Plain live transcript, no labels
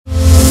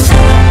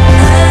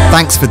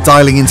Thanks for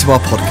dialing into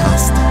our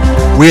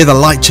podcast. We're the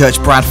Light Church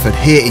Bradford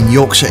here in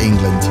Yorkshire,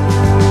 England.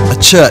 A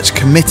church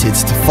committed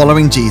to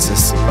following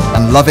Jesus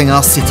and loving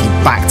our city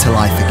back to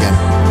life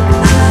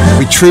again.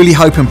 We truly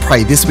hope and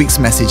pray this week's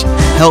message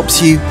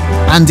helps you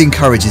and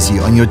encourages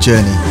you on your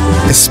journey,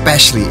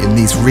 especially in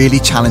these really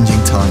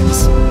challenging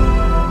times.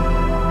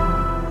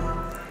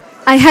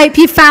 I hope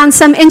you found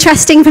some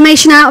interesting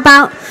information out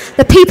about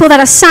the people that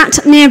are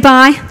sat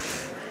nearby.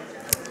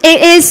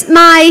 It is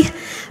my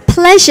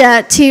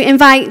pleasure to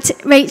invite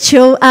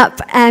Rachel up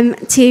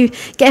to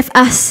give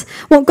us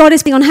what God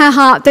has been on her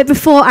heart. But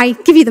before I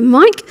give you the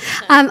mic,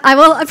 I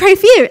will pray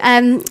for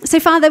you. So,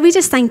 Father, we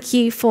just thank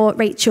you for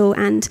Rachel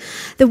and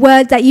the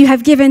word that you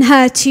have given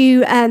her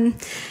to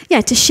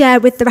share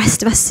with the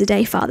rest of us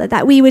today, Father,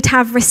 that we would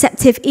have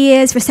receptive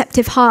ears,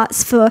 receptive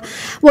hearts for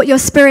what your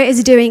Spirit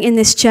is doing in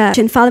this church.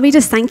 And Father, we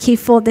just thank you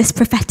for this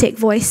prophetic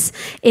voice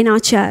in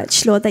our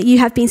church, Lord, that you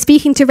have been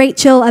speaking to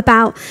Rachel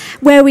about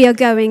where we are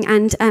going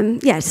and,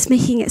 just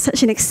making it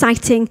such an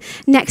exciting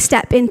next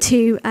step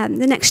into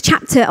the next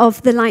chapter of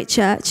the Light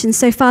Church. And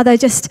so, Father,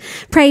 just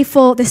pray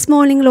for this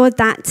morning, Lord,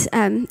 that,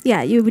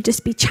 you would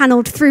just be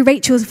channeled through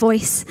Rachel's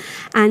voice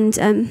and,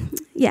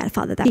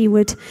 Father, that you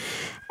would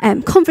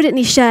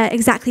confidently share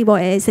exactly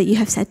what it is that you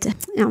have said to.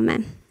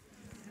 Amen.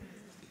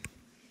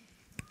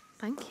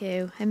 Thank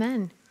you.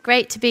 Amen.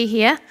 Great to be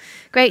here.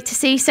 Great to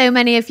see so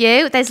many of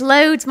you. There's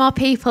loads more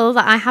people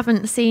that I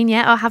haven't seen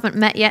yet or haven't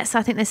met yet, so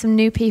I think there's some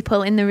new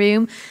people in the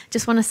room.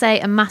 Just want to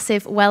say a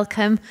massive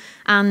welcome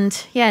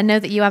and, know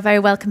that you are very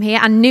welcome here.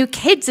 And new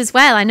kids as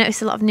well. I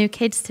noticed a lot of new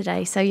kids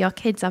today, so your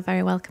kids are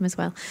very welcome as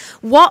well.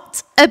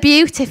 What a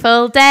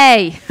beautiful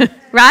day,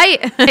 right?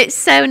 It's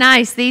so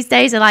nice. These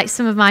days are like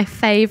some of my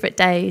favourite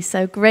days,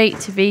 so great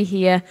to be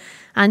here.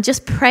 And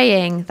just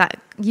praying that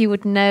you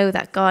would know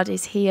that God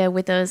is here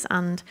with us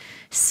and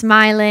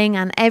smiling,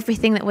 and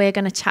everything that we're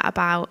going to chat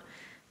about,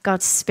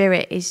 God's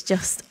Spirit is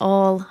just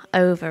all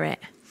over it.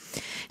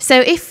 So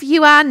if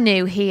you are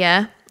new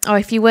here, or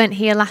if you weren't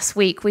here last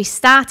week, we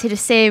started a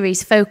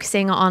series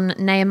focusing on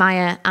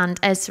Nehemiah and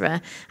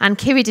Ezra, and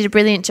Kiri did a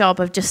brilliant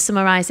job of just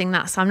summarising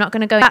that, so I'm not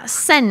going to go into that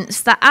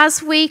sense that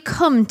as we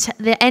come to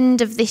the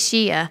end of this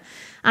year,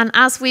 and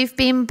as we've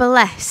been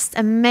blessed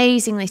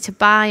amazingly to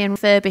buy and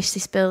refurbish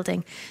this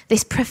building,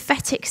 this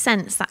prophetic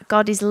sense that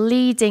God is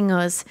leading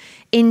us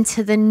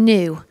into the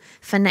new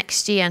for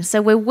next year. And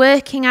so we're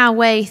working our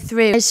way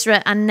through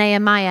Ezra and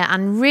Nehemiah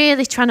and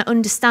really trying to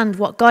understand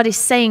what God is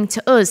saying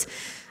to us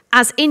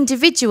as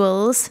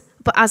individuals,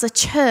 but as a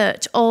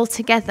church all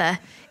together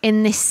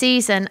in this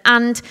season.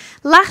 And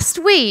last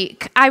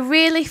week, I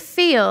really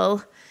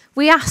feel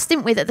we asked,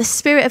 didn't we, that the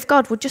Spirit of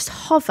God would just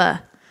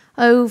hover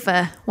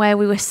over where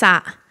we were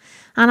sat.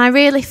 And I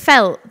really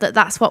felt that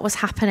that's what was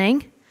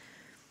happening.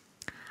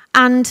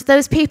 And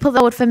those people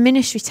that would for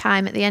ministry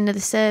time at the end of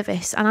the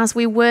service, and as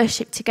we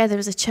worship together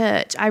as a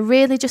church, I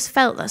really just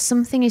felt that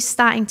something is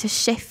starting to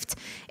shift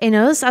in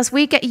us as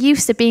we get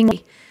used to being,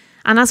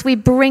 and as we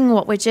bring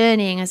what we're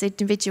journeying as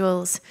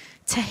individuals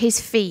to his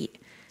feet.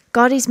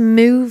 God is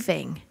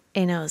moving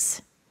in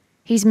us.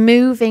 He's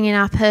moving in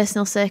our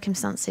personal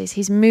circumstances.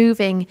 He's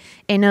moving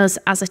in us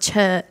as a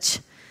church.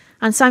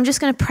 And so I'm just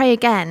going to pray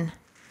again.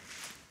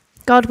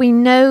 God, we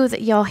know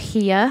that you're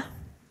here.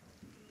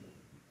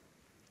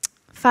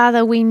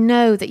 Father, we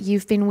know that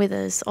you've been with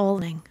us all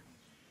morning.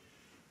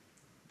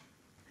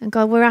 And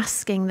God, we're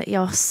asking that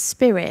your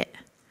Spirit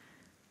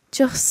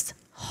just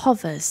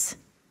hovers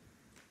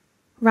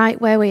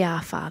right where we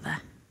are, Father.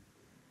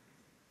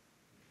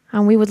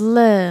 And we would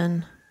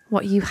learn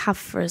what you have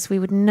for us. We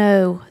would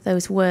know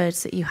those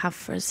words that you have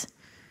for us.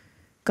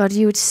 God,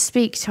 you would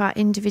speak to our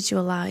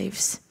individual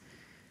lives.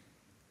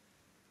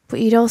 But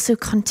you'd also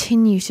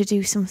continue to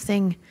do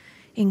something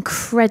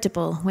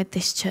incredible with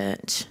this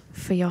church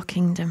for your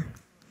kingdom.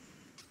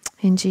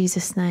 In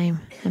Jesus' name,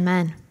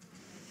 amen.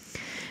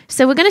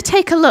 So we're going to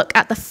take a look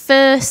at the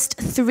first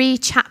 3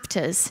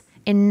 chapters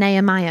in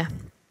Nehemiah.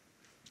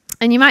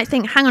 And you might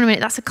think, hang on a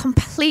minute, that's a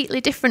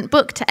completely different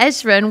book to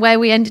Ezra and where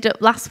we ended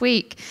up last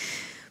week.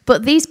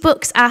 But these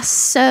books are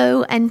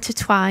so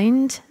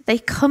intertwined. They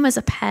come as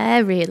a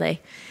pair,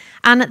 really.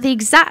 And at the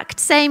exact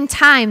same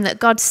time that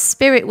God's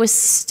Spirit was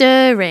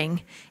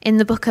stirring in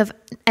the book of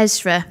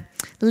Ezra,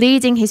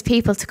 leading his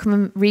people to come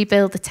and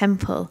rebuild the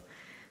temple,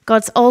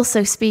 God's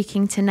also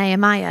speaking to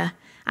Nehemiah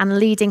and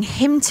leading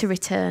him to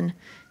return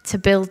to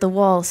build the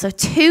wall. So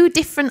 2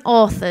 different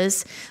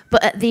authors,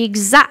 but at the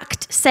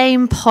exact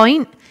same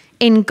point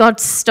in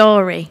God's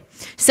story.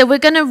 So we're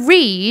going to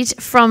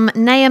read from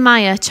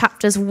Nehemiah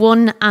chapters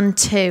 1 and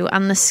 2,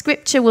 and the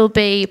scripture will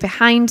be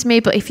behind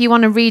me, but if you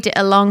want to read it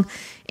along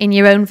in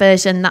your own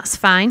version, that's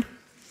fine.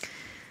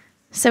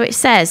 So it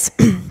says,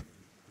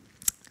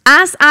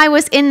 As I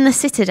was in the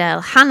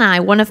citadel,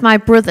 Hanai, one of my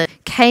brothers,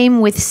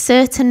 came with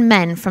certain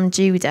men from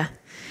Judah,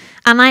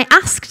 and I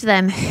asked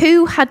them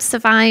who had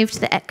survived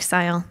the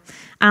exile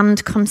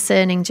and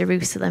concerning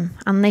Jerusalem.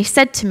 And they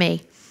said to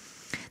me,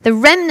 the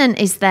remnant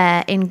is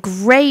there in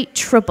great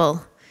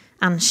trouble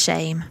and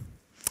shame.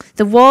 The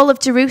The wall of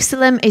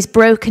Jerusalem is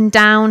broken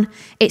down.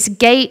 Its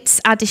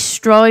gates are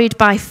destroyed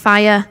by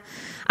fire.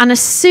 And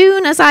as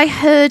soon as I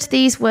heard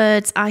these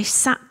words, I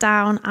sat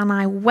down and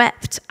I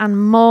wept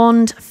and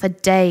mourned for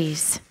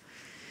days.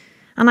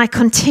 And I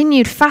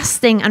continued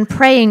fasting and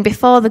praying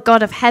before the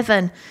God of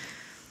heaven.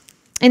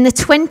 In the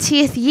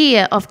 20th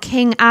year of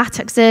King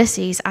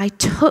Artaxerxes, I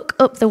took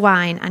up the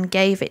wine and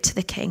gave it to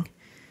the king.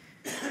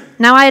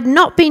 Now I had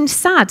not been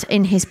sad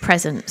in his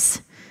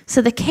presence.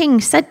 So the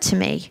king said to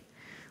me,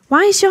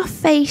 "Why is your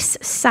face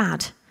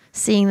sad,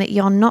 seeing that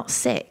you're not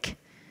sick?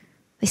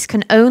 This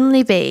can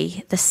only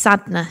be the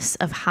sadness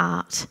of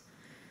heart."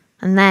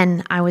 And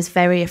then I was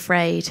very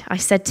afraid. I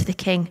said to the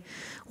king,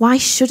 "Why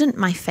shouldn't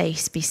my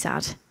face be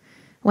sad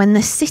when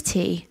the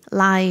city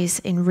lies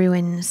in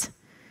ruins?"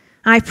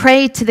 I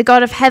prayed to the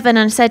God of heaven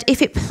and said,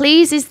 "If it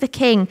pleases the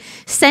king,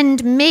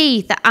 send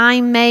me that I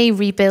may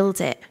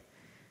rebuild it."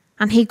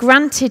 And he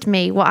granted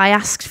me what I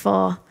asked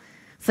for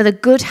the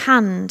good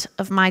hand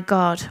of my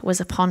God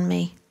was upon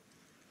me.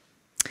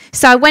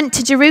 So I went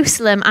to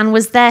Jerusalem and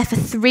was there for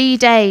 3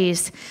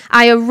 days.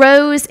 I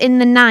arose in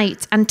the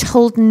night and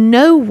told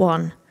no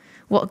one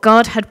what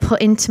God had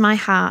put into my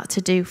heart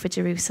to do for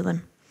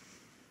Jerusalem.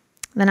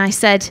 Then I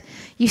said,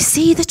 "You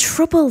see the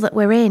trouble that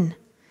we're in,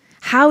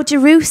 how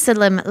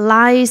Jerusalem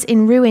lies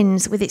in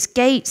ruins with its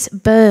gates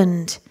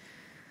burned.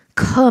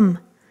 Come,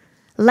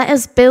 let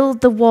us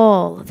build the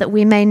wall that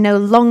we may no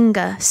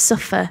longer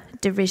suffer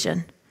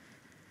derision."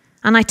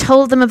 And I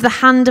told them of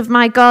the hand of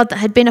my God that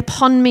had been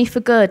upon me for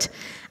good.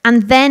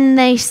 And then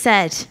they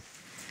said,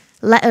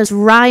 "Let us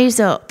rise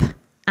up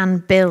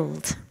and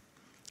build."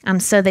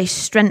 And so they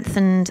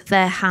strengthened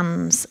their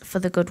hands for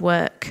the good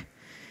work.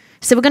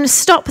 So we're going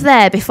to stop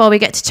there before we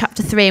get to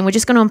chapter 3, and we're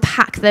just going to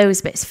unpack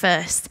those bits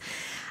first.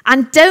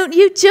 And don't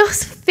you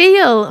just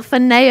feel for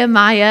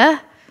Nehemiah?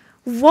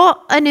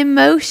 What an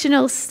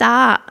emotional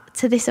start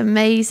to this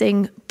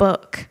amazing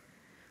book.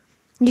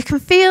 You can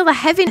feel the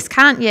heaviness,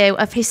 can't you,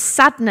 of his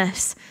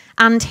sadness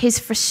and his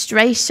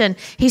frustration.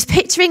 He's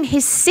picturing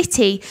his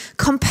city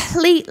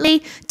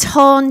completely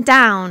torn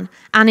down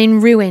and in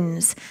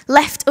ruins,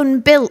 left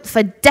unbuilt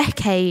for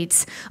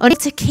decades, unable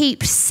to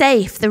keep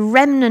safe the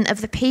remnant of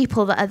the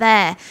people that are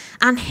there.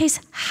 And his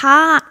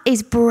heart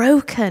is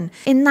broken.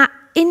 In that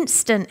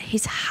instant,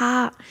 his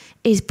heart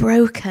is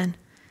broken.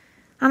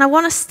 And I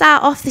want to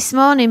start off this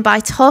morning by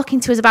talking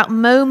to us about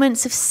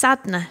moments of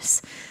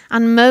sadness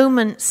and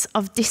moments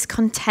of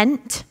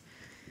discontent.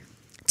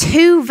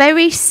 Two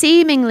very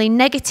seemingly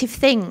negative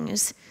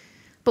things,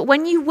 but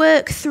when you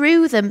work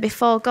through them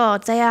before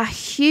God, they are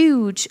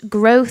huge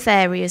growth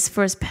areas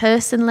for us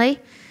personally,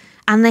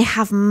 and they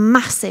have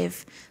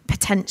massive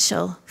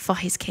potential for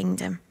his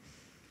kingdom.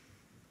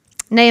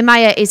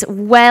 Nehemiah is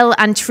well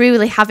and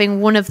truly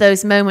having one of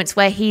those moments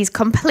where he's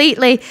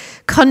completely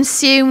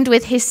consumed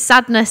with his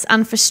sadness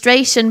and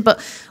frustration.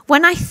 But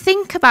when I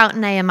think about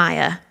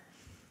Nehemiah,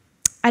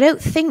 I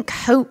don't think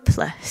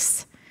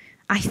hopeless.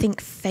 I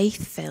think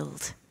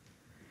faith-filled.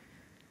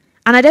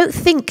 And I don't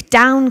think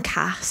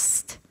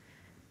downcast.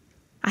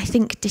 I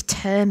think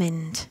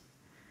determined.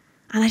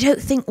 And I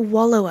don't think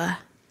wallower.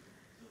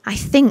 I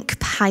think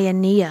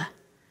pioneer.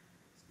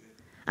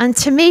 And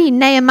to me,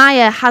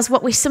 Nehemiah has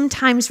what we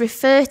sometimes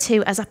refer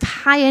to as a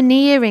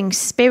pioneering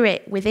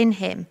spirit within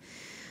him.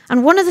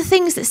 And one of the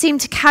things that seem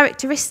to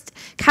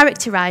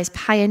characterize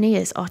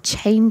pioneers or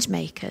change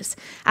makers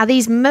are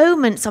these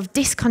moments of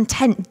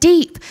discontent,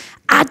 deep,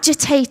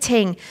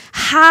 agitating,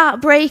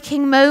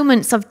 heartbreaking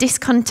moments of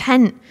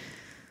discontent,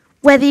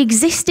 where the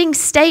existing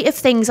state of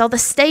things or the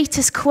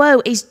status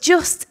quo is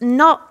just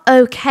not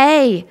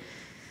okay.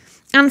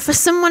 And for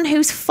someone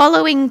who's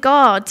following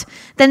God,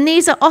 then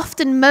these are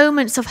often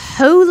moments of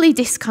holy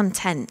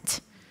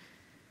discontent.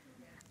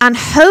 And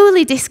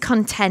holy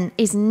discontent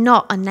is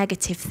not a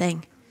negative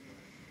thing.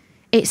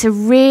 It's a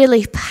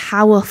really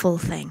powerful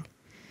thing.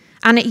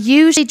 And it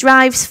usually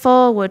drives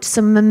forward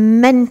some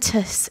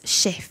momentous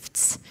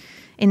shifts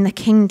in the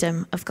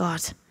kingdom of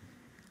God.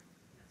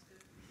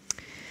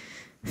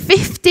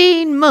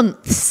 15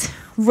 months,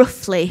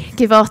 roughly,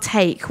 give or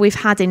take, we've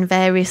had in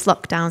various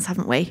lockdowns,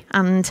 haven't we?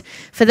 And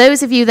for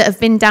those of you that have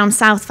been down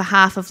south for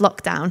half of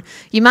lockdown,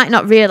 you might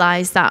not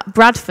realise that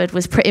Bradford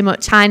was pretty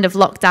much kind of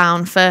locked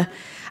down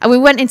and we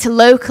went into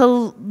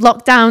local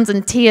lockdowns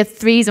and tier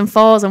 3s and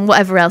 4s and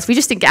whatever else. We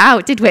just didn't get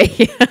out, did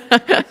we?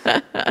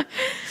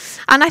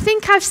 And I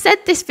think I've said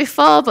this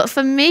before, but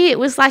for me it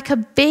was like a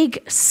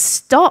big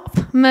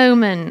stop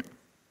moment.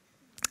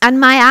 And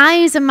my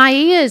eyes and my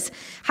ears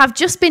have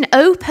just been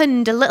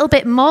opened a little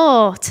bit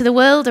more to the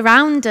world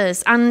around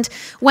us. And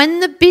when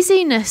the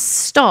busyness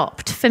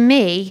stopped for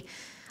me,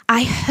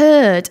 I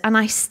heard and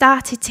I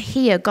started to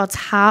hear God's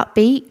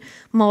heartbeat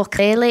more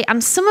clearly.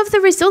 And some of the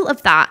result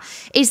of that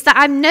is that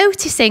I'm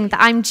noticing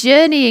that I'm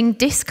journeying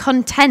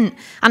discontent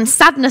and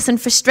sadness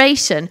and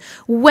frustration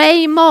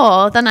way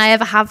more than I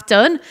ever have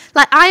done.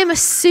 Like, I am a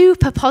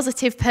super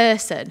positive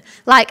person.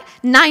 Like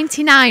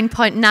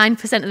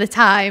 99.9% of the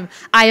time,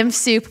 I am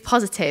super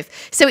positive.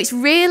 So it's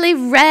really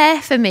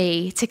rare for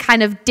me to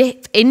kind of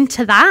dip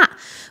into that.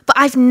 But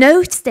I've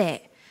noticed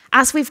it.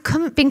 as we've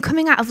been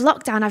coming out of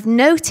lockdown, I've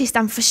noticed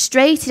I'm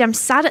frustrated, I'm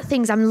sad at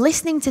things, I'm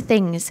listening to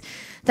things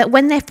that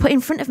when they're put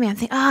in front of me, I'm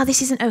thinking,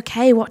 this isn't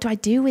okay, what do I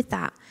do with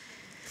that?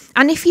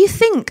 And if you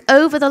think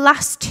over the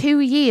last 2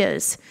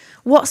 years,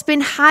 what's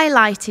been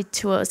highlighted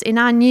to us in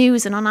our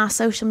news and on our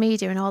social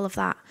media and all of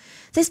that,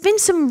 there's been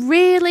some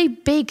really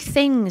big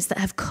things that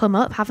have come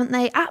up, haven't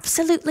they?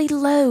 Absolutely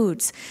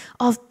loads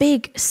of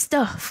big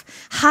stuff.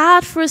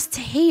 Hard for us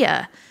to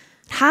hear,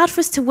 hard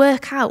for us to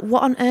work out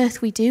what on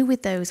earth we do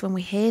with those when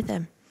we hear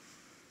them.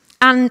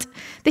 And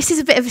this is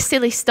a bit of a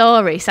silly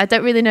story, so I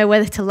don't really know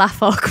whether to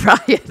laugh or cry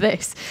at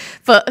this.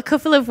 But a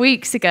couple of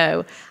weeks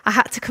ago, I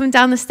had to come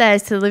down the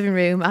stairs to the living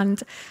room, and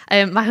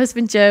my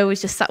husband Joe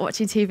was just sat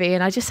watching TV,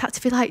 and I just had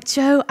to be like,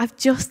 Joe, I've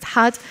just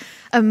had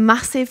a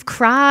massive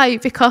cry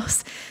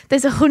because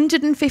there's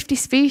 150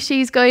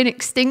 species going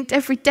extinct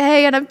every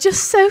day, and I'm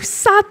just so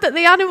sad that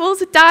the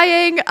animals are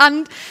dying.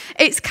 And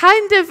it's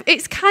kind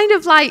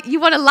of like you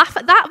want to laugh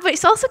at that, but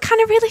it's also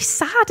kind of really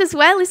sad as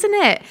well, isn't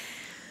it?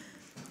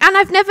 And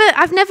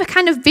I've never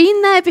kind of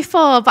been there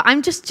before, but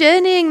I'm just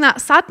journeying that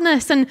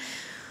sadness. And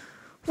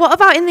what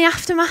about in the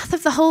aftermath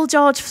of the whole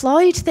George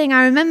Floyd thing?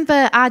 I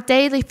remember our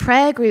daily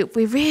prayer group,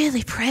 we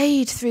really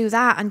prayed through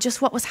that and just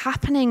what was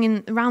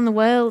happening around the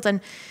world.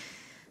 And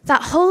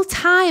that whole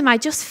time, I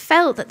just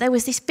felt that there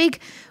was this big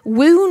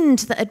wound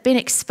that had been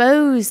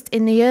exposed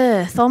in the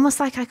earth, almost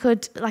like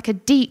a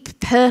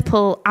deep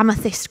purple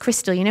amethyst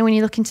crystal. You know, when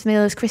you look into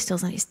those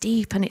crystals and it's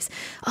deep and it's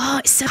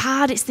so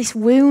hard, it's this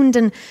wound.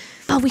 And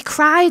we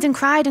cried and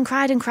cried and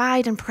cried and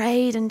cried and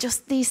prayed, and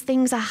just these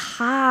things are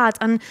hard.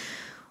 And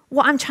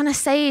what I'm trying to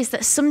say is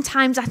that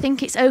sometimes I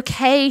think it's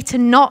okay to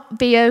not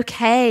be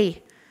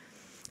okay.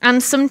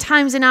 And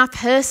sometimes in our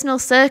personal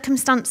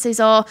circumstances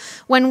or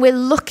when we're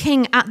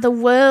looking at the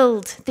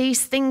world,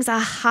 these things are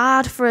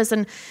hard for us.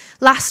 And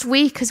last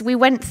week, as we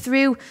went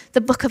through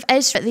the book of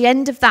Ezra, at the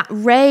end of that,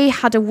 Ray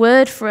had a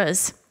word for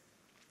us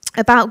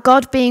about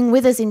God being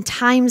with us in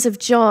times of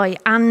joy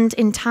and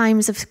in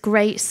times of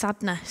great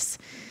sadness.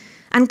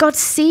 And God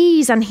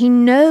sees and he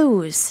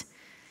knows.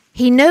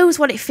 He knows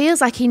what it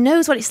feels like. He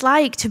knows what it's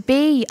like to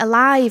be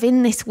alive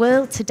in this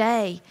world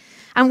today.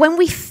 And when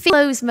we feel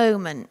those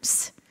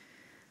moments,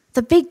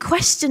 the big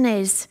question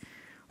is,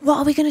 what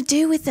are we going to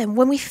do with them?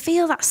 When we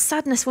feel that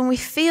sadness, when we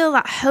feel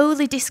that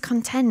holy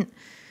discontent,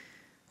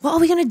 what are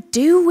we going to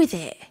do with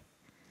it?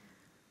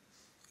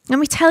 Let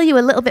me tell you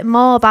a little bit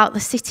more about the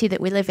city that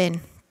we live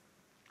in.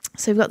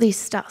 So we've got these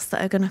stats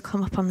that are going to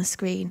come up on the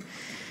screen.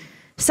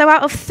 So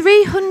out of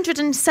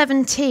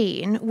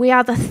 317, we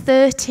are the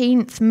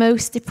 13th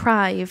most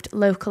deprived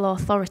local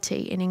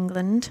authority in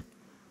England.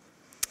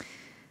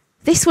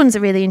 This one's a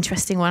really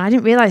interesting one. I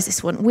didn't realise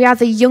this one. We are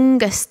the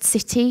youngest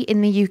city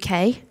in the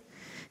UK.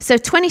 So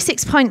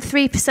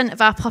 26.3%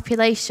 of our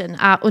population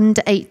are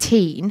under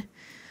 18,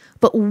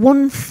 but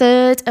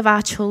 1/3 of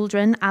our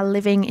children are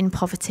living in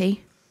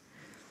poverty.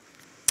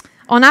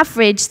 On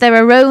average, there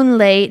are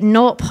only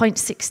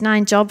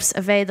 0.69 jobs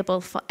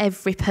available for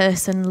every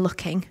person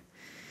looking.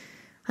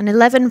 And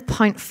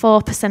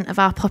 11.4% of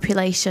our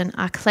population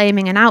are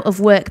claiming an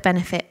out-of-work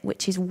benefit,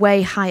 which is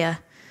way higher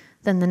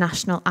than the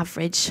national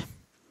average.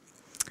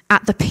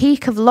 At the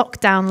peak of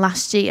lockdown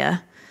last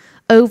year,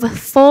 over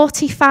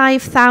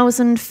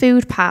 45,000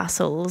 food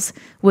parcels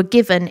were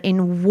given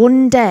in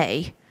one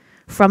day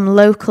from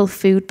local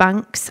food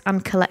banks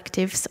and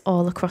collectives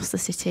all across the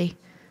city.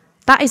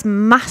 That is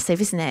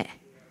massive, isn't it?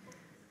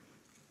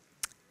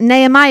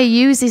 Nehemiah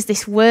uses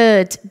this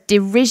word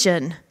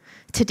derision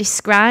to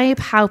describe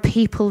how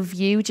people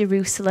view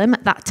Jerusalem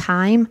at that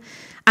time,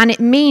 and it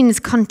means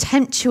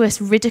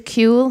contemptuous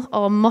ridicule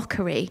or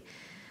mockery.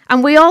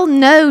 And we all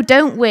know,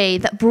 don't we,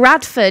 that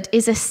Bradford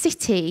is a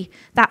city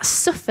that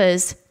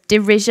suffers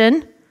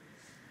derision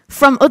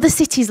from other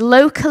cities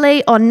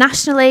locally or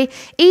nationally,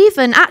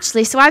 even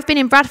actually, so I've been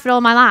in Bradford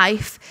all my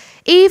life,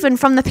 even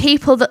from the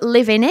people that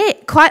live in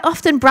it. Quite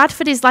often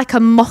Bradford is like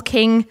a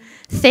mocking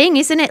thing,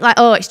 isn't it? Like,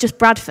 oh, it's just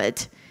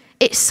Bradford.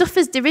 It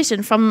suffers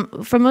derision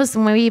from us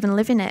when we even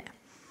live in it.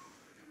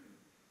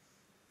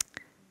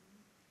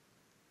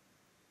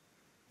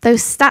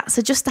 Those stats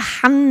are just a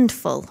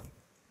handful,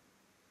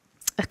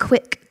 a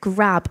quick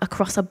grab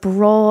across a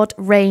broad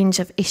range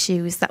of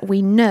issues that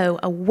we know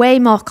are way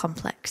more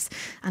complex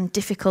and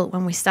difficult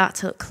when we start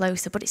to look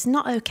closer. But it's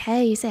not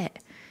okay, is it?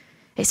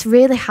 It's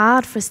really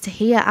hard for us to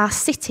hear. Our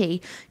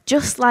city,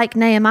 just like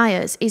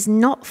Nehemiah's, is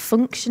not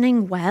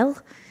functioning well.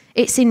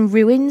 It's in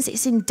ruins.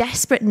 It's in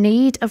desperate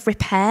need of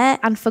repair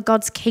and for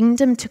God's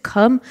kingdom to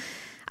come.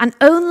 And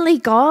only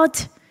God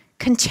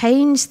can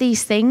change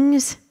these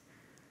things.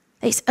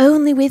 It's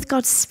only with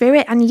God's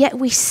Spirit. And yet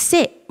we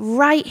sit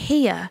right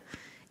here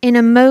in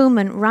a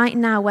moment right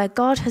now where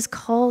God has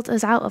called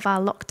us out of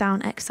our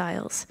lockdown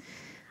exiles.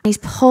 He's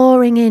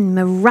pouring in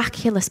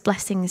miraculous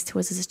blessings to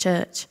us as a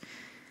church.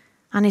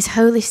 And his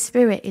Holy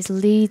Spirit is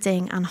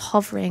leading and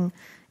hovering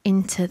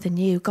into the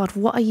new. God,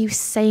 what are you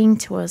saying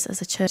to us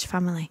as a church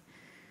family?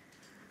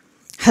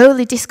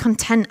 Holy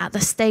discontent at the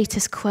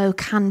status quo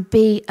can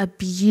be a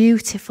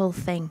beautiful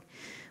thing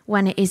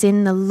when it is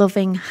in the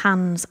loving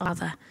hands of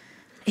other.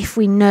 if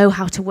we know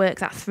how to work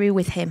that through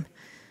with him.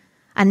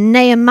 And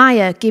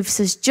Nehemiah gives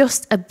us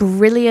just a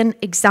brilliant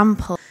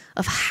example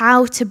of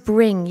how to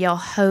bring your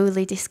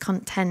holy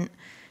discontent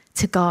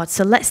to God.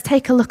 So let's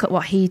take a look at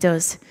what he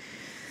does.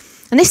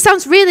 And this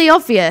sounds really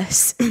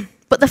obvious,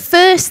 but the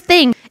first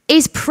thing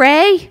is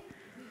pray.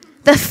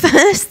 The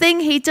first thing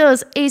he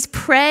does is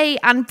pray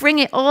and bring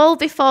it all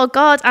before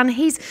God. And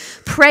he's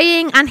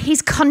praying and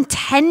he's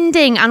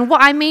contending. And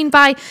what I mean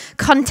by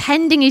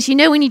contending is,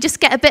 when you just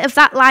get a bit of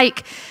that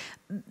like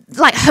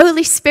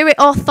Holy Spirit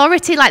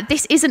authority, like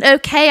this isn't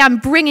okay, I'm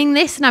bringing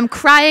this and I'm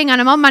crying and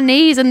I'm on my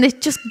knees and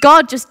this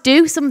God, just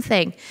do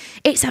something.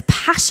 It's a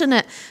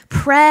passionate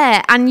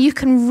prayer, and you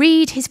can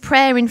read his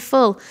prayer in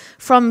full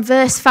from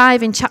verse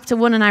 5 in chapter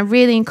 1, and I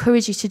really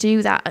encourage you to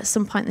do that at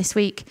some point this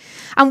week.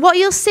 And what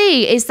you'll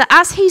see is that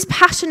as he's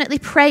passionately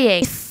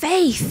praying,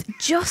 faith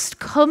just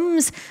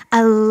comes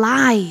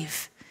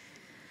alive.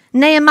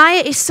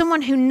 Nehemiah is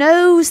someone who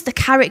knows the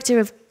character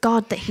of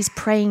God that he's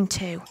praying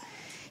to.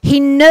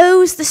 He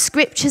knows the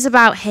scriptures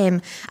about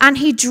him, and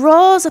he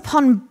draws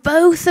upon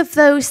both of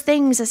those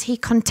things as he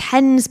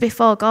contends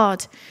before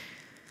God.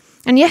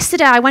 And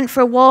yesterday I went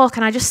for a walk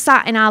and I just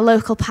sat in our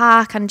local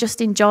park and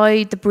just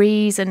enjoyed the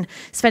breeze and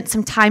spent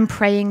some time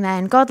praying there.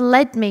 And God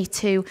led me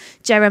to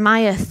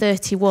Jeremiah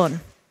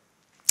 31.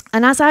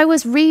 And as I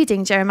was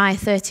reading Jeremiah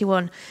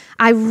 31,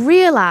 I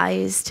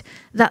realized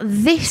that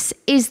this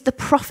is the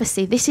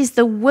prophecy, this is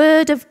the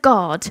word of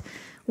God,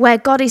 where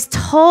God is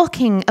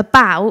talking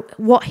about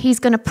what he's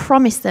going to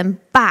promise them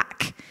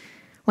back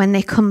when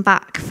they come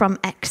back from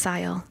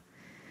exile.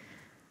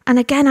 And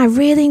again, I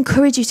really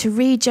encourage you to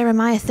read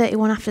Jeremiah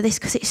 31 after this,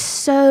 because it's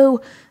so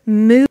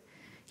moving.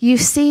 You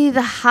see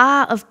the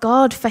heart of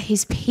God for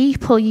his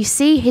people. You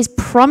see his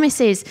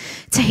promises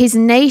to his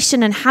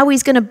nation and how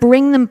he's going to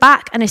bring them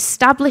back and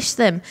establish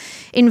them.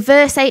 In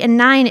verse 8 and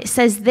 9, it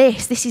says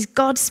this is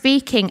God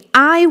speaking.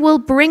 I will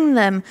bring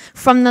them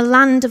from the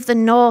land of the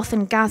north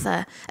and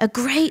gather. A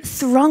great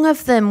throng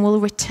of them will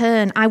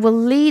return. I will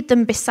lead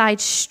them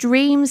beside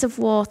streams of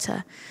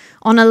water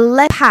on a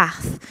level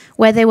path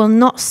where they will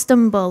not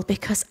stumble,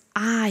 because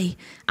I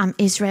am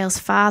Israel's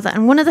father.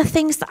 And one of the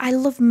things that I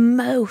love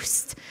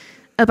most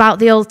about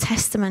the Old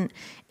Testament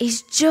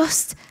is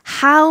just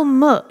how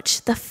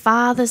much the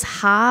Father's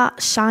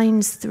heart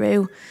shines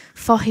through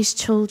for his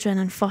children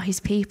and for his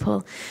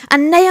people.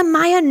 And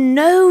Nehemiah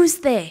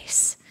knows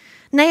this.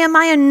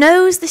 Nehemiah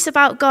knows this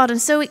about God,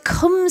 and so it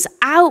comes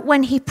out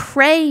when he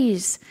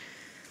prays.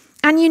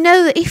 And you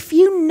know that if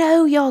you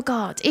know your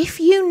God, if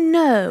you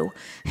know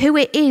who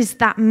it is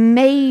that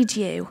made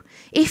you,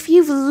 if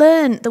you've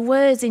learned the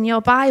words in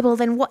your Bible,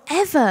 then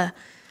whatever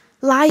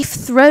life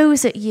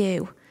throws at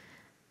you,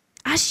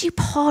 as you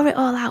pour it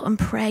all out and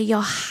pray,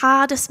 your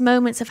hardest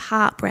moments of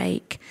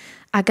heartbreak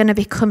are going to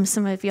become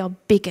some of your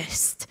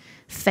biggest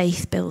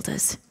faith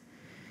builders.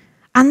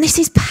 And this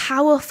is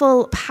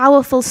powerful,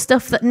 powerful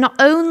stuff that not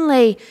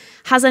only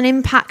has an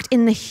impact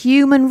in the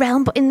human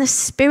realm, but in the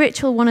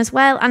spiritual one as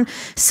well. And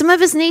some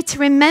of us need to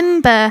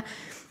remember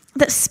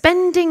that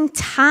spending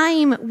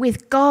time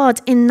with God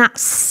in that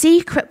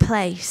secret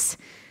place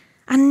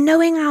and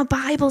knowing our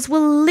Bibles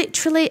will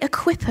literally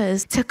equip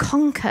us to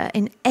conquer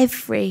in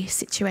every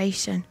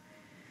situation.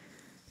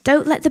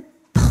 Don't let the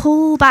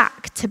pull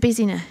back to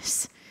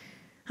busyness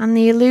and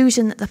the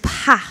illusion that the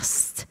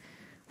past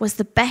was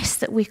the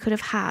best that we could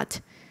have had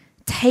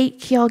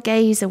take your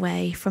gaze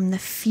away from the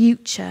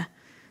future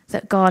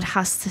that God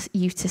has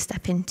you to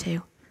step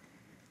into.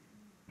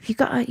 If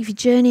you're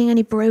journeying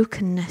any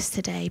brokenness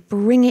today,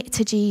 bring it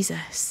to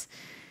Jesus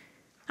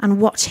and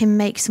watch him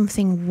make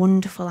something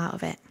wonderful out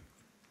of it.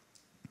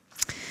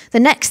 The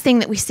next thing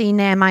that we see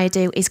Nehemiah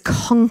do is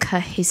conquer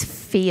his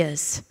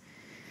fears.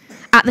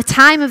 At the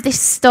time of this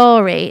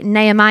story,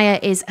 Nehemiah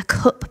is a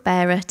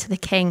cupbearer to the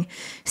king.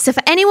 So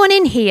for anyone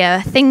in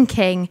here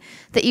thinking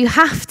that you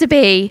have to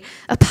be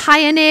a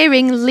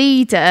pioneering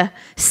leader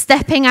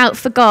stepping out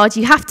for God,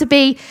 you have to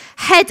be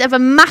head of a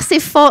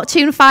massive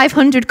Fortune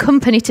 500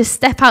 company to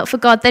step out for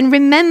God, then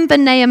remember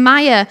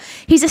Nehemiah.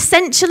 He's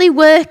essentially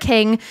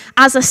working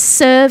as a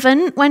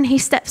servant when he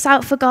steps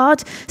out for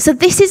God. So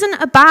this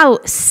isn't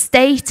about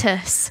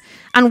status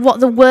and what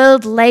the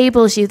world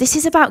labels you. This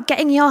is about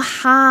getting your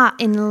heart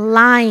in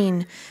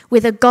line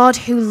with a God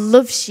who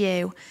loves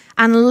you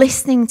and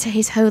listening to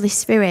his Holy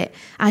Spirit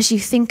as you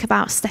think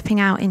about stepping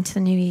out into the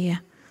new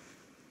year.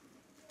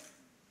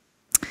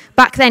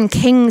 Back then,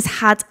 kings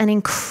had an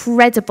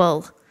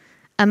incredible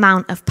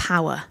amount of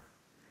power.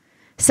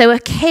 So a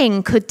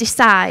king could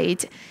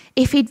decide,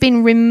 if he'd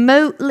been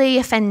remotely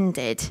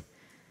offended,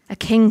 a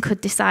king could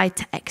decide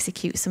to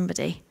execute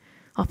somebody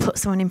or put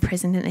someone in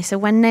prison, didn't they? So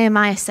when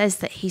Nehemiah says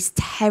that he's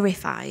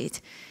terrified,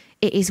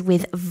 it is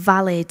with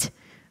valid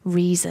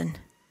reason.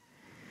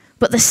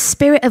 But the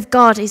Spirit of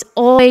God is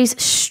always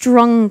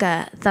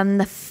stronger than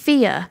the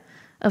fear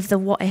of the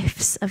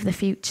what-ifs of the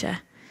future.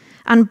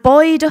 And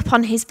buoyed up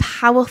on his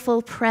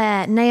powerful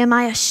prayer,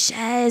 Nehemiah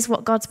shares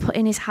what God's put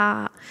in his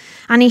heart.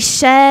 And he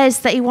shares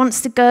that he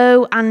wants to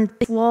go and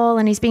build a wall,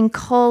 and he's being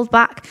called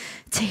back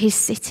to his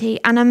city.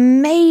 And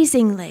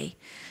amazingly,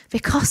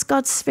 because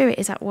God's Spirit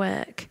is at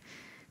work,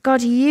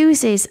 God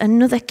uses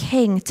another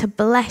king to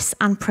bless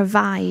and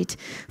provide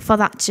for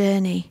that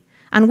journey.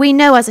 And we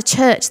know as a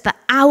church that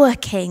our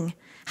King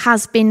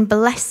has been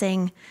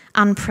blessing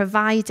and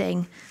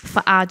providing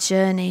for our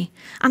journey.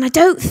 And I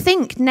don't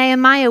think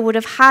Nehemiah would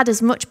have had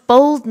as much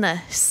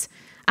boldness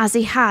as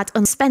he had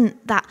and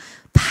spent that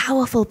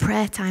powerful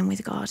prayer time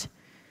with God.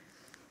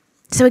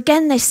 So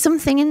again, there's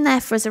something in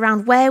there for us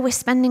around where we're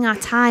spending our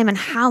time and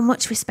how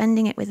much we're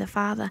spending it with the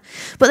Father.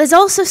 But there's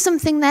also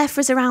something there for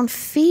us around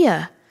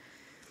fear.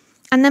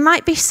 And there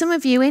might be some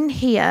of you in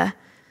here,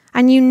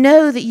 and you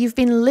know that you've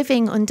been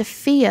living under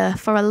fear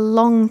for a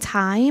long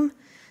time,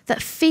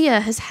 that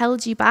fear has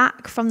held you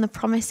back from the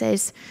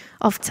promises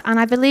of, and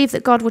I believe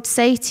that God would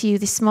say to you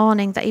this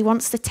morning that he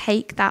wants to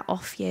take that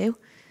off you.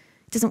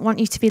 He doesn't want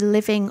you to be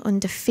living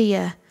under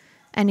fear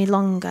any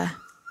longer.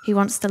 He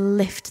wants to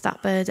lift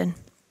that burden.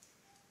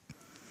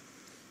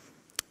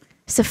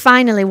 So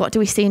finally, what do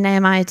we see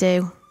Nehemiah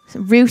do?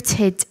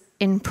 Rooted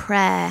in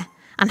prayer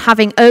and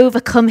having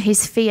overcome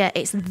his fear,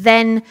 it's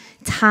then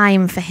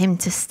time for him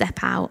to step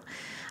out.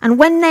 And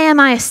when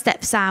Nehemiah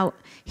steps out,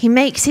 he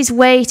makes his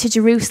way to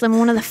Jerusalem.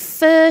 One of the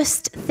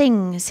first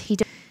things he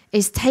does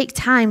is take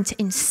time to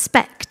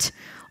inspect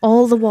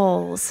all the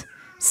walls,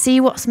 see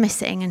what's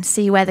missing and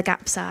see where the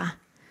gaps are.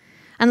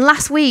 And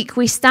last week,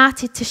 we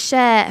started to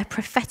share a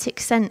prophetic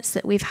sense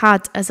that we've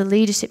had as a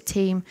leadership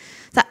team,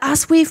 that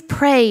as we've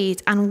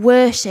prayed and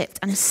worshipped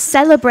and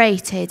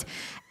celebrated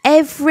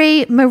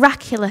every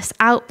miraculous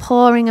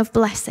outpouring of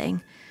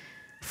blessing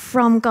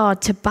from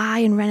God to buy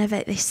and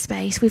renovate this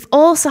space, we've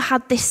also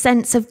had this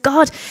sense of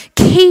God,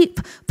 keep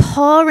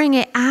pouring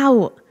it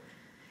out.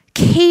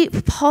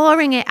 Keep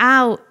pouring it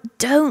out.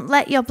 Don't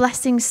let your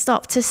blessings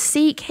stop. To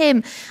seek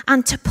him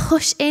and to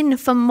push in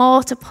for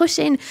more, to push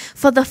in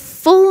for the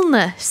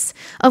fullness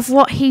of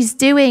what he's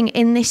doing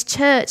in this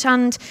church.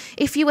 And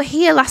if you were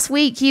here last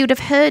week, you'd have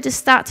heard us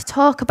start to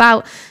talk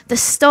about the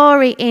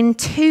story in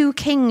 2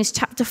 Kings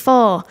chapter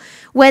 4,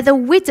 where the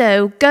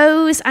widow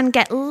goes and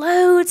gets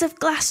loads of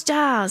glass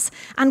jars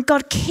and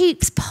God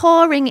keeps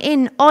pouring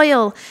in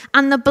oil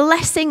and the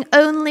blessing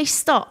only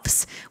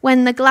stops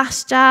when the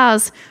glass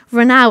jars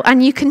run out.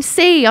 And you can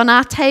see on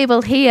our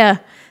table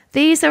here,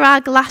 these are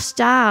our glass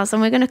jars,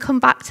 and we're going to come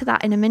back to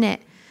that in a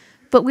minute.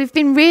 But we've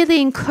been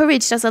really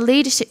encouraged as a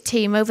leadership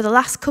team over the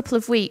last couple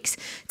of weeks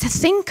to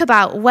think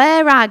about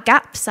where our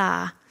gaps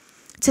are,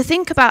 to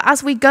think about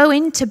as we go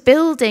into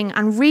building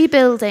and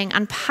rebuilding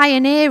and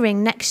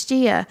pioneering next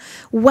year,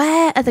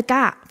 where are the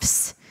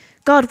gaps?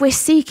 God, we're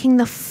seeking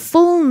the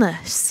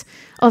fullness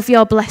of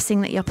your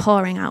blessing that you're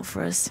pouring out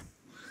for us.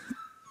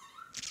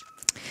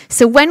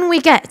 So when we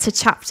get to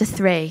chapter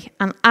 3,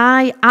 and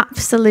I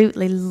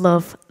absolutely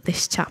love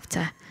this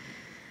chapter,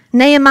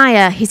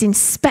 Nehemiah, he's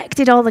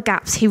inspected all the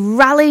gaps. He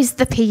rallies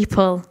the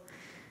people.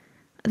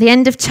 At the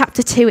end of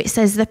chapter 2, it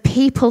says, the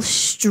people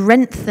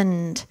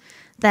strengthened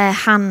their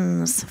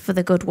hands for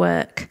the good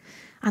work.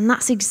 And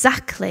that's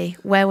exactly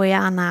where we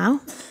are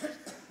now.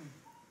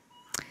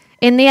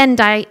 In the end,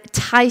 I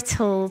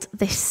titled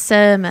this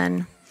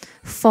sermon,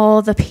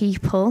 For the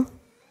People.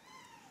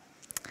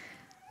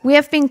 We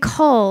have been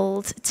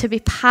called to be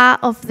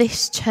part of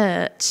this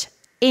church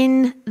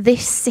in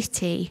this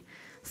city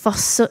for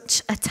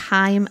such a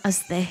time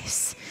as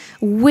this.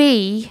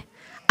 We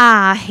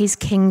are his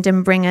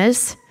kingdom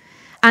bringers.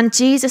 And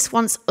Jesus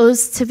wants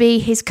us to be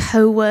his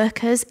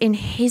co-workers in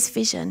his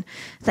vision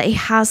that he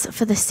has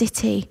for the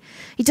city.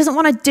 He doesn't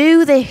want to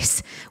do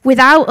this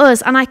without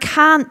us. And I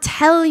can't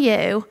tell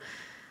you,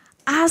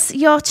 as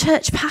your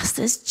church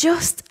pastors,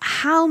 just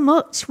how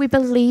much we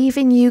believe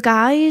in you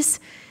guys.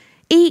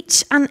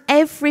 Each and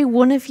every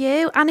one of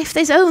you. And if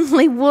there's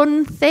only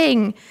one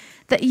thing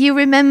that you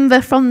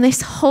remember from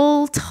this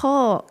whole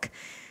talk,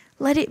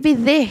 let it be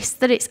this,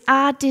 that it's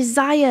our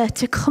desire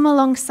to come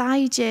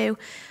alongside you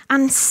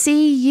and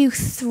see you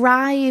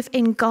thrive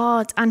in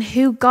God and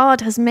who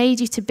God has made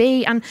you to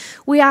be. And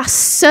we are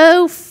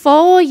so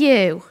for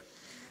you.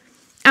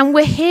 And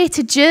we're here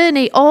to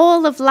journey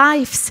all of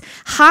life's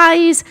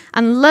highs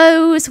and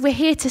lows. We're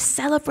here to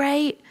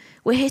celebrate.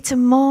 We're here to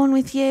mourn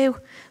with you.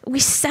 We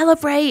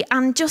celebrate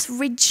and just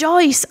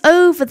rejoice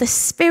over the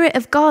Spirit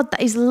of God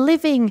that is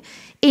living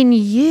in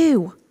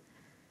you.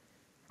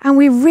 And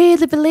we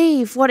really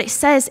believe what it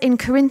says in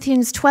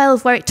Corinthians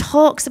 12, where it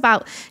talks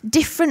about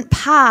different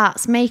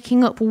parts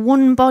making up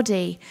one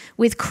body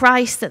with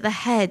Christ at the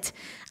head.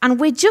 And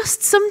we're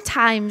just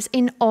sometimes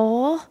in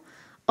awe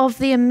of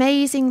the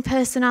amazing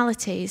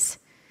personalities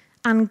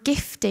and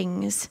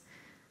giftings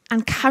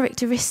and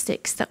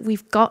characteristics that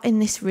we've got in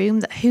this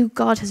room, that who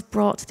God has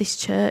brought to this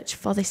church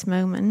for this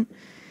moment.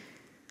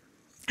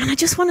 And I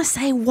just want to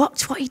say,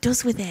 watch what he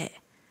does with it.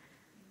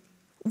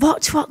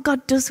 Watch what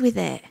God does with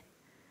it.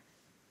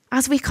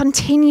 As we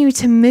continue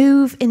to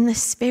move in the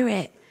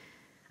Spirit,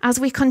 as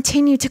we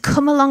continue to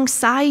come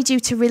alongside you,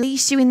 to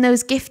release you in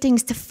those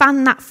giftings, to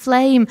fan that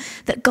flame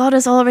that God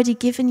has already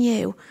given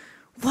you.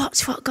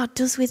 Watch what God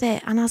does with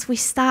it. And as we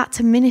start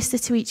to minister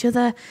to each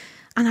other,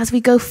 and as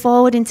we go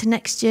forward into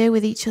next year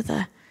with each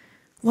other,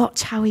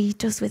 Watch how he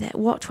does with it.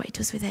 Watch what he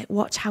does with it.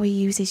 Watch how he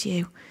uses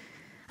you.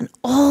 And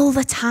all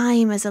the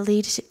time as a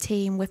leadership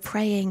team, we're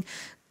praying,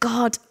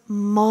 God,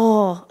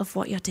 more of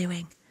what you're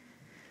doing.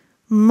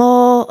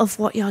 More of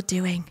what you're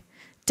doing.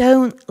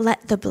 Don't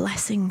let the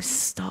blessings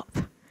stop.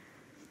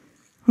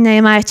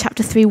 Nehemiah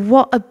chapter 3,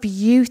 what a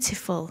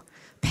beautiful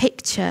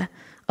picture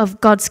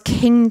of God's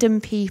kingdom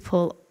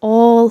people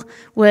all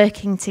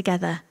working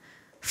together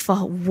for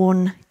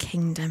one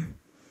kingdom.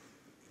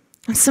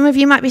 And some of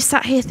you might be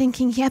sat here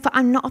thinking, yeah, but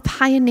I'm not a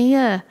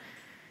pioneer.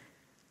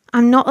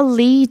 I'm not a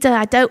leader.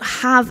 I don't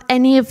have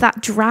any of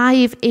that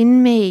drive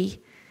in me.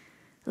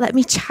 Let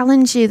me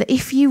challenge you that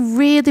if you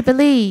really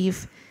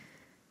believe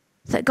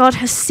that God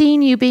has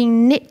seen you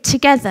being knit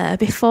together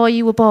before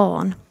you were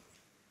born,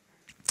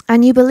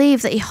 and you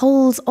believe that he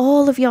holds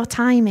all of your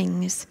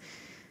timings,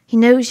 he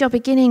knows your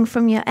beginning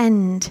from your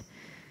end,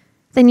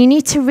 then you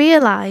need to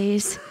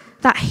realize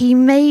that he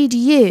made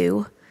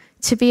you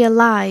to be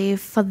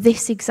alive for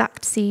this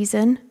exact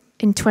season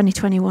in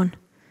 2021.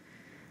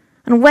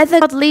 And whether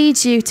God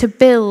leads you to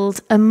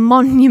build a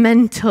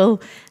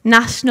monumental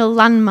national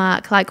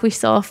landmark like we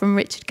saw from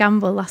Richard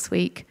Gamble last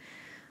week,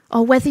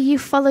 or whether you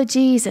follow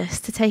Jesus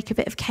to take a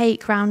bit of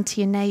cake round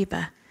to your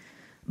neighbour,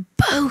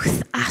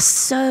 both are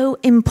so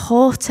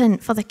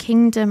important for the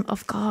kingdom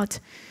of God.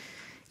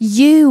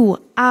 You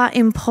are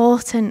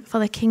important for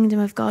the kingdom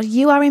of God.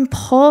 You are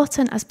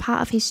important as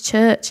part of his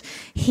church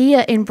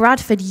here in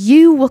Bradford.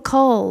 You were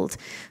called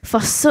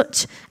for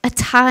such a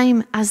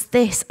time as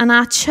this. And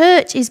our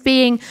church is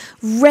being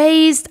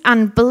raised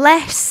and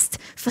blessed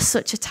for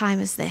such a time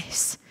as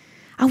this.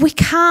 And we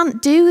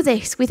can't do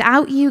this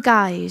without you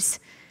guys.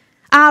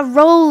 Our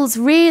roles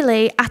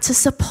really are to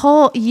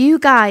support you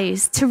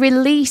guys, to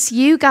release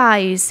you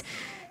guys,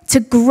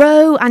 to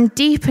grow and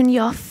deepen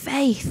your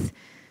faith,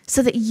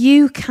 so that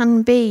you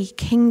can be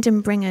kingdom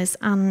bringers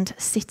and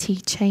city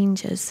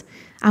changers.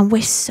 And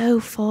we're so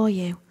for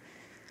you.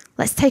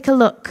 Let's take a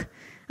look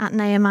at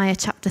Nehemiah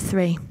chapter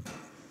 3.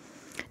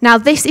 Now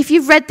this, if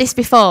you've read this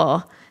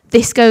before,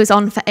 this goes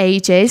on for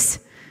ages.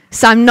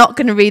 So I'm not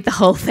going to read the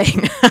whole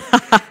thing.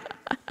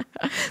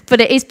 But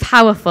it is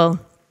powerful.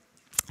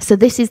 So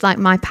this is like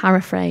my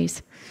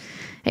paraphrase.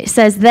 It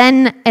says,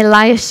 then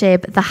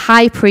Eliashib, the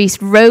high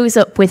priest, rose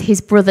up with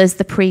his brothers,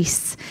 the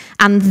priests,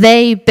 and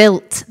they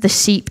built the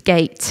sheep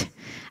gate.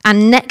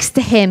 And next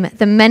to him,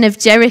 the men of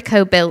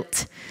Jericho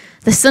built.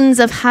 The sons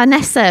of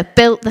Hanessa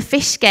built the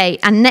fish gate,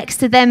 and next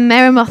to them,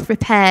 Meremoth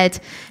repaired.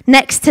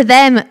 Next to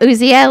them,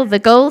 Uzziel, the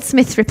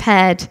goldsmith,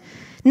 repaired.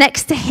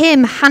 Next to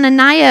him,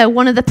 Hananiah,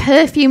 one of the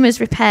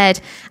perfumers,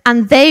 repaired.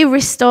 And they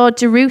restored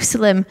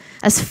Jerusalem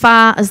as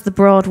far as the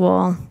broad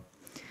wall.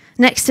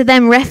 Next to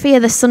them, Rephaiah,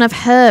 the son of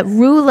Hur,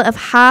 ruler of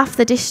half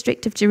the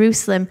district of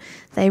Jerusalem,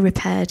 they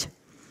repaired.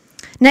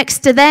 Next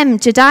to them,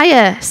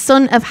 Jediah,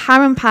 son of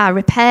Harampah,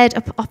 repaired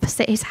up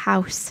opposite his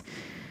house.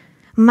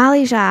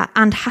 Malijah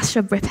and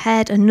Hashab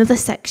repaired another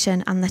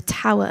section and the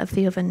tower of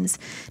the ovens.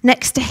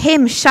 Next to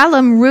him,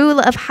 Shallum,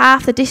 ruler of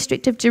half the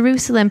district of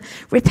Jerusalem,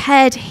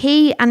 repaired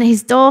he and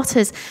his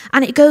daughters.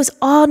 And it goes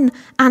on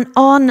and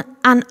on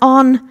and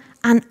on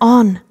and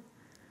on.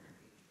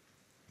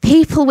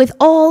 People with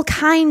all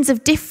kinds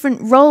of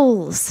different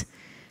roles,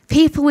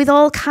 people with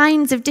all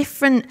kinds of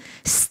different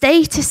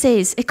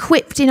statuses,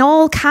 equipped in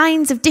all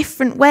kinds of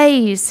different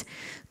ways,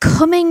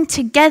 coming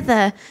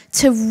together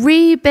to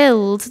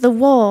rebuild the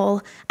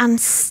wall and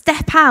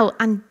step out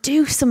and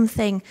do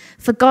something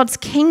for God's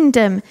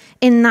kingdom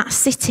in that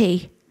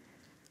city.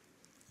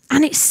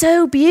 And it's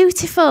so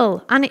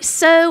beautiful and it's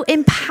so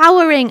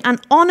empowering and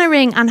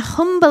honouring and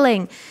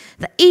humbling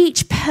that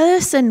each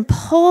person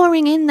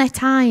pouring in their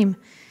time,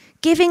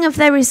 giving of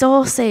their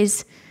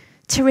resources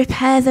to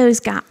repair those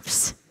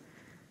gaps.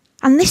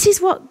 And this is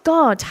what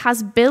God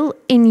has built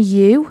in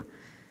you.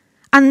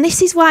 And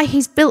this is why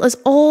he's built us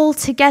all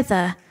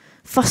together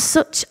for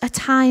such a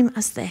time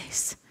as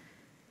this.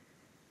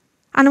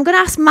 And I'm going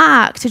to ask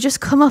Mark to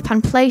just come up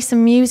and play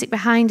some music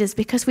behind us,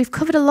 because we've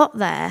covered a lot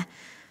there.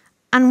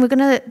 And we're going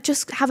to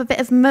just have a bit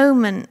of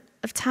moment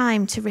of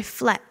time to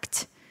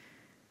reflect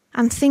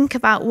and think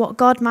about what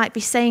God might be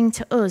saying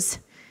to us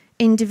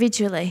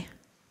individually.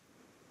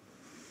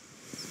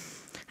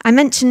 I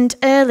mentioned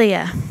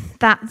earlier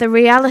that the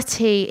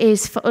reality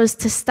is for us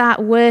to start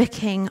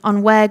working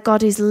on where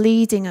God is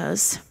leading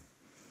us.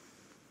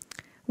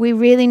 We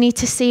really need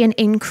to see an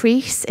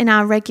increase in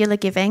our regular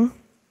giving.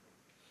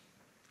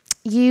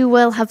 You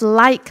will have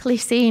likely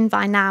seen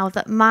by now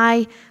that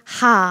my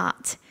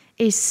heart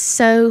is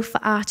so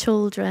for our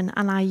children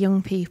and our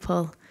young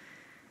people.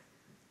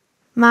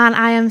 Man,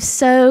 I am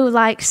so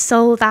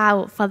sold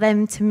out for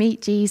them to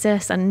meet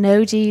Jesus and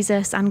know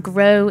Jesus and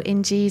grow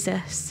in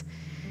Jesus.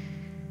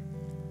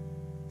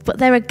 But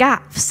there are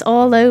gaps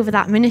all over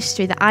that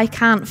ministry that I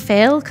can't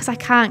fill because I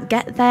can't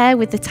get there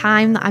with the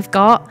time that I've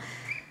got.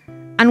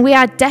 And we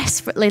are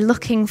desperately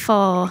looking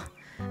for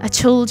a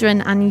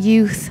children and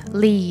youth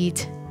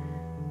lead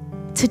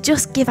to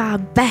just give our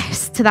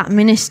best to that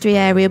ministry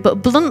area. But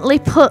bluntly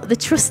put, the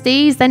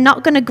trustees, they're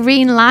not going to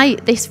green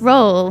light this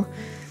role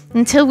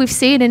until we've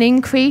seen an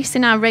increase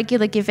in our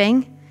regular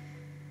giving.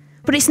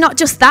 But it's not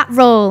just that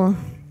role.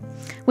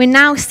 We're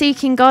now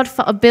seeking God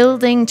for a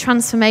building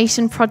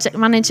transformation project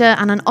manager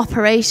and an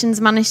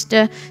operations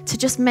manager to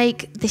just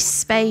make this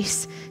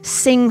space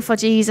sing for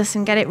Jesus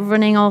and get it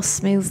running all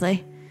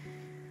smoothly.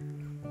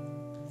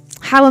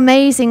 How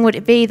amazing would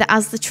it be that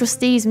as the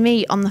trustees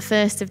meet on the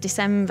 1st of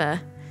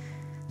December,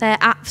 they're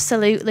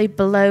absolutely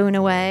blown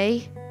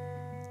away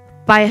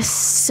by a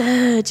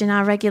surge in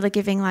our regular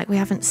giving like we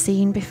haven't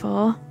seen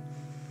before.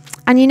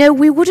 And you know,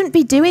 we wouldn't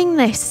be doing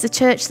this as a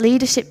church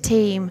leadership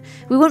team.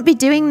 We wouldn't be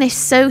doing this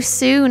so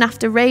soon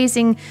after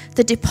raising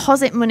the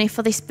deposit money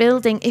for this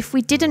building if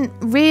we didn't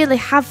really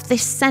have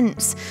this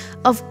sense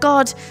of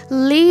God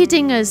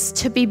leading us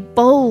to be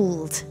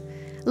bold,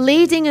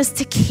 leading us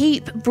to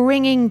keep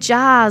bringing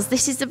jars.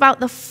 This is about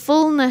the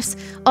fullness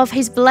of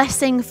his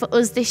blessing for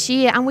us this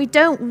year. And we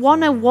don't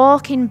want to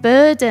walk in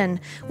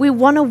burden. We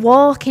want to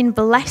walk in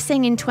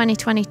blessing in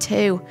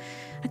 2022.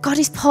 God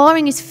is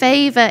pouring his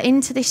favour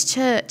into this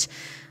church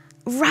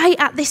right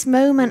at this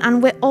moment,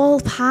 and we're all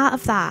part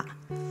of that.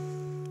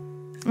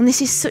 And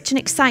this is such an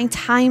exciting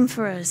time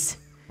for us.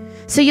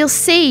 So you'll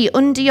see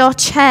under your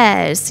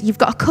chairs, you've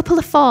got a couple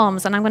of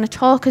forms, and I'm going to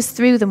talk us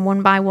through them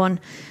one by one,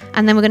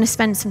 and then we're going to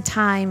spend some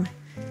time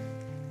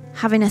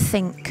having a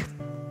think.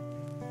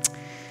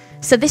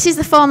 So this is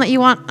the form that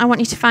I want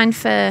you to find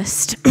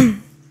first.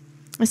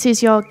 This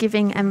is your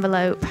giving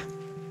envelope.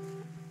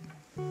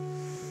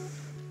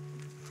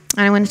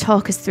 And I'm going to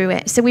talk us through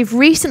it. So we've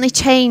recently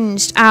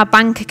changed our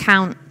bank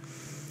account.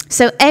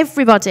 So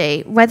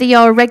everybody, whether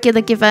you're a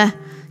regular giver,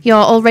 you're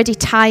already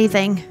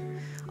tithing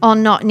or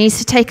not, needs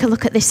to take a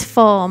look at this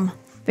form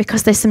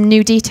because there's some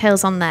new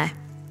details on there.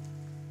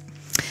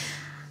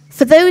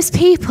 For those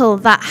people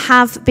that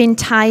have been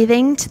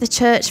tithing to the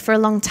church for a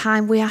long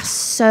time, we are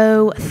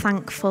so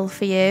thankful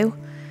for you.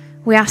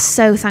 We are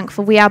so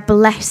thankful. We are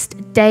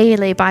blessed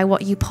daily by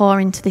what you pour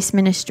into this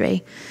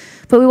ministry.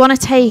 But we want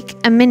to take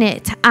a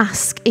minute to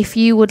ask if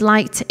you would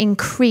like to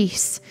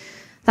increase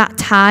that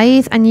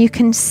tithe. And you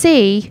can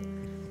see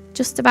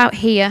just about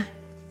here,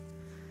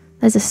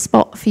 there's a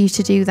spot for you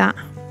to do that.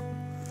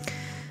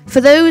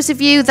 For those of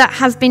you that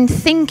have been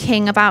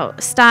thinking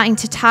about starting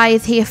to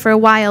tithe here for a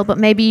while, but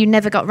maybe you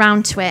never got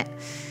round to it,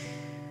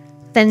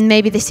 then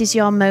maybe this is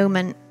your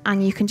moment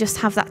and you can just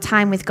have that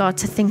time with God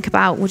to think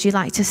about, would you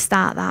like to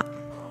start that?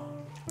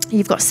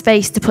 You've got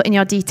space to put in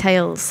your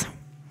details.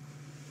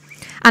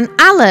 And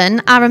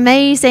Alan, our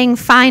amazing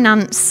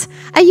finance,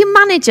 are you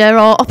manager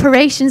or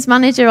operations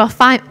manager or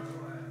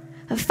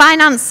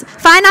finance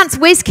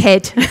whiz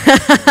kid?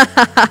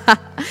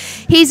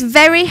 He's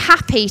very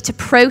happy to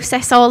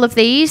process all of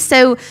these.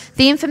 So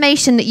the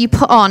information that you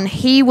put on,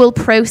 he will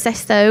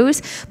process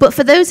those. But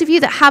for those of you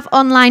that have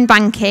online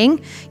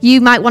banking,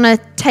 you might want to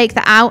take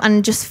that out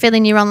and just fill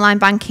in your online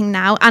banking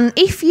now. And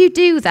if you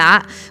do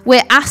that,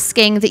 we're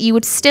asking that you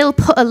would still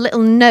put a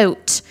little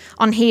note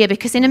on here,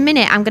 because in a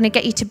minute I'm going to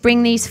get you to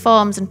bring these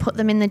forms and put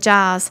them in the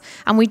jars.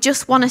 And we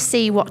just want to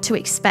see what to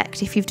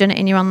expect if you've done it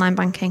in your online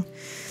banking.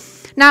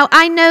 Now,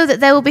 I know that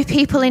there will be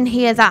people in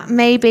here that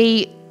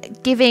maybe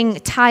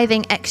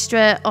tithing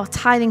extra or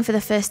tithing for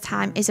the first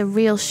time is a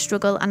real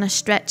struggle and a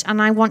stretch.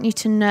 And I want you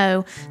to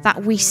know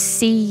that we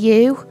see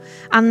you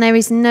and there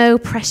is no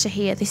pressure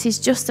here. This is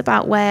just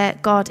about where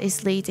God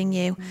is leading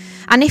you.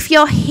 And if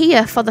you're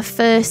here for the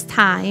first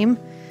time,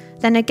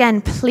 then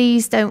again,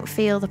 please don't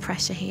feel the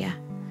pressure here.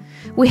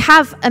 We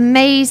have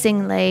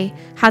amazingly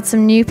had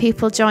some new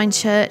people join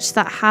church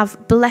that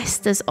have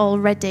blessed us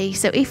already.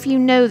 So if you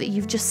know that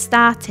you've just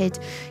started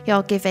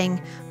your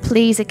giving,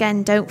 please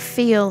again, don't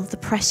feel the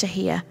pressure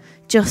here,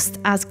 just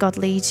as God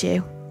leads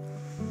you.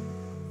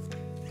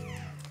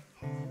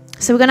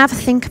 So we're going to have a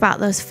think about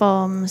those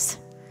forms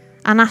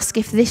and ask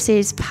if this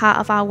is part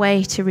of our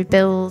way to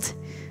rebuild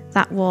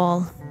that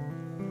wall.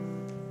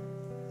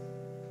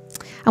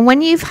 And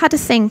when you've had a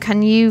think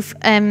and you've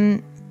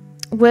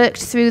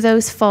worked through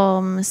those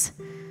forms,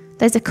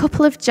 there's a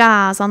couple of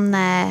jars on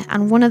there,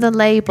 and one of the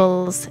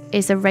labels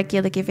is a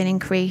regular giving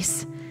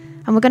increase.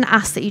 And we're going to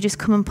ask that you just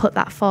come and put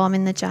that form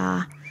in the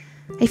jar.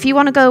 If you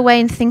want to go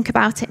away and think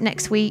about it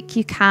next week,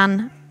 you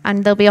can,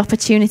 and there'll be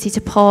opportunity to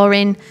pour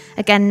in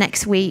again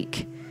next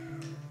week.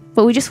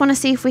 But we just want to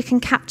see if we can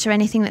capture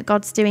anything that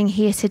God's doing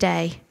here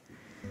today.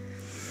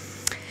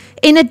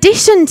 In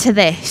addition to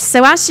this,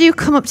 so as you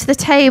come up to the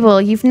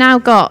table, you've now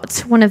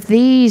got one of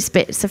these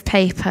bits of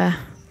paper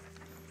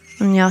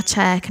on your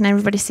chair. Can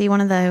everybody see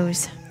one of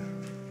those?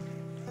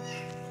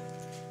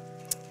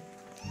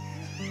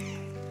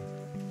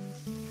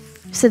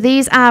 So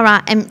these are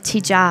our empty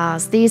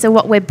jars. These are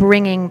what we're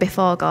bringing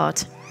before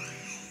God.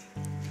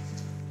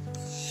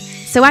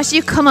 So as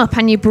you come up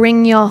and you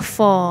bring your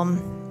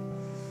form,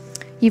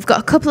 you've got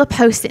a couple of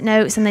post-it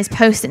notes, and there's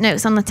post-it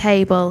notes on the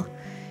table.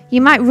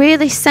 You might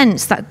really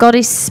sense that God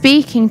is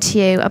speaking to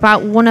you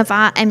about one of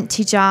our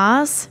empty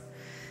jars.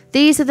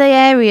 These are the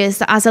areas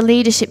that as a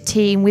leadership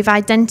team we've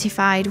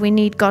identified we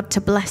need God to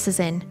bless us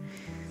in.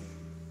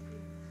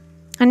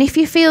 And if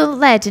you feel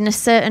led in a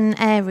certain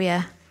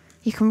area,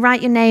 You can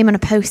write your name on a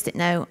post-it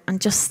note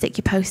and just stick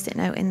your post-it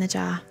note in the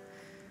jar.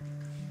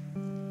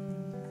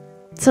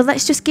 So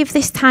let's just give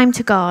this time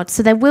to God.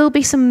 So there will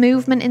be some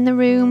movement in the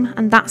room,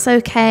 and that's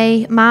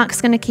okay.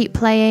 Mark's going to keep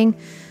playing.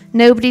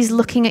 Nobody's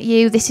looking at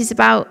you. This is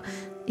about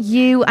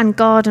you and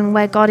God and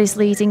where God is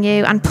leading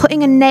you. And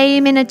putting a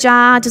name in a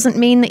jar doesn't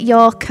mean that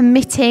you're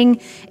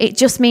committing. It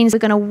just means we're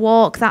going to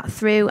walk that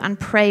through and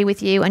pray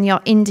with you, and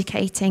you're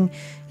indicating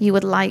you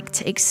would like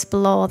to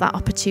explore that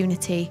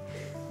opportunity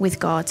with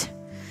God.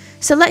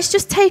 So let's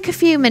just take a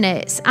few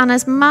minutes, and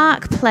as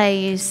Mark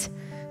plays,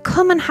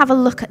 come and have a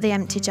look at the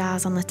empty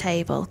jars on the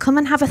table. Come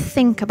and have a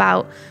think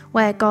about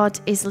where God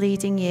is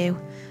leading you.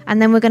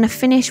 And then we're going to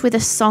finish with a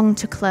song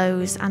to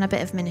close and a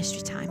bit of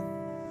ministry time.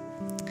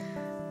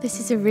 This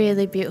is a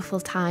really beautiful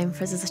time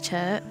for us as a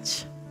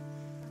church.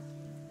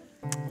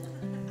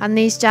 And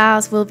these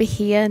jars will be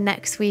here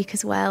next week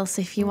as well.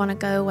 So if you want to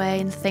go away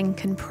and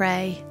think and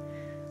pray,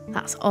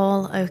 that's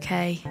all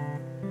okay.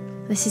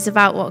 This is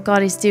about what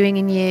God is doing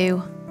in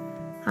you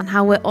and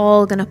how we're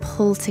all going to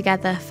pull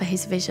together for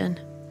his vision.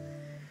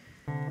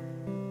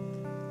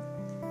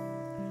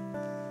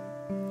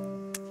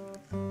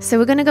 So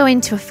we're going to go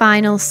into a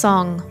final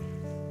song.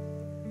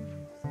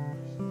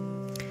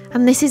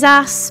 And this is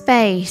our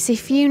space.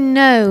 If you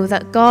know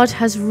that God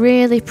has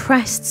really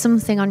pressed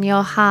something on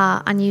your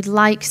heart and you'd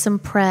like some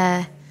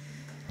prayer,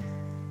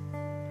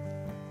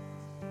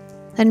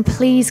 then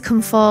please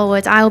come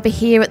forward. I'll be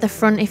here at the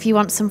front if you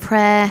want some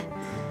prayer.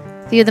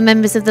 The other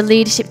members of the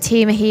leadership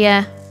team are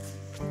here.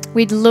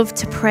 We'd love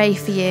to pray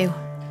for you.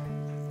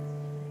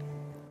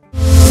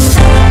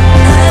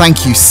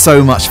 Thank you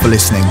so much for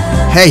listening.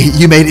 Hey,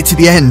 you made it to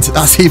the end.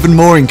 That's even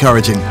more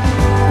encouraging.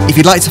 If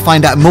you'd like to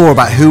find out more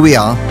about who we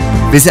are,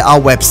 visit our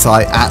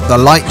website at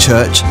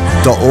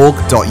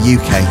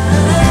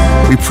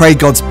thelightchurch.org.uk. We pray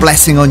God's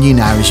blessing on you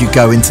now as you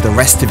go into the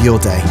rest of your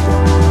day.